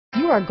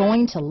are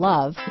going to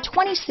love the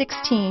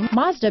 2016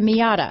 Mazda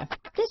Miata.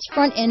 This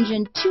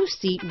front-engine,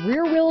 two-seat,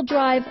 rear-wheel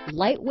drive,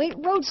 lightweight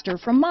roadster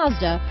from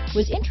Mazda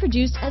was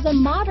introduced as a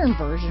modern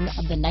version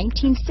of the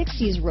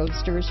 1960s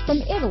roadsters from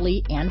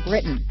Italy and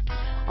Britain.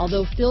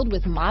 Although filled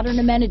with modern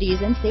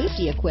amenities and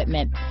safety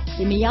equipment,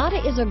 the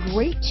Miata is a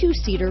great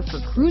two-seater for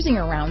cruising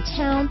around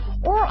town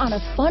or on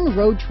a fun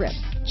road trip,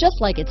 just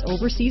like its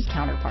overseas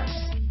counterparts.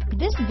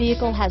 This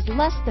vehicle has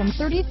less than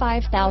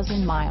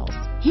 35,000 miles.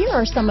 Here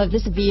are some of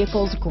this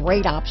vehicle's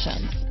great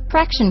options: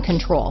 traction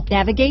control,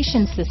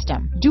 navigation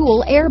system,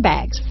 dual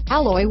airbags,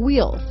 alloy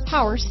wheels,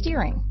 power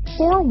steering,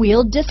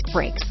 four-wheel disc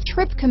brakes,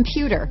 trip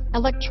computer,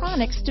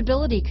 electronic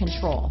stability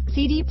control,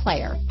 CD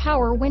player,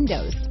 power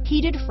windows,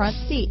 heated front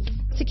seats,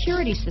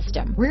 security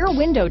system, rear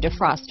window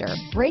defroster,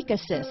 brake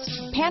assist,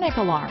 panic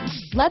alarm,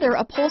 leather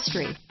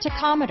upholstery,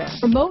 tachometer,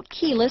 remote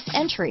keyless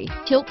entry,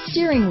 tilt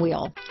steering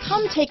wheel.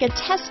 Come take a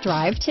test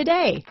drive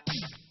today.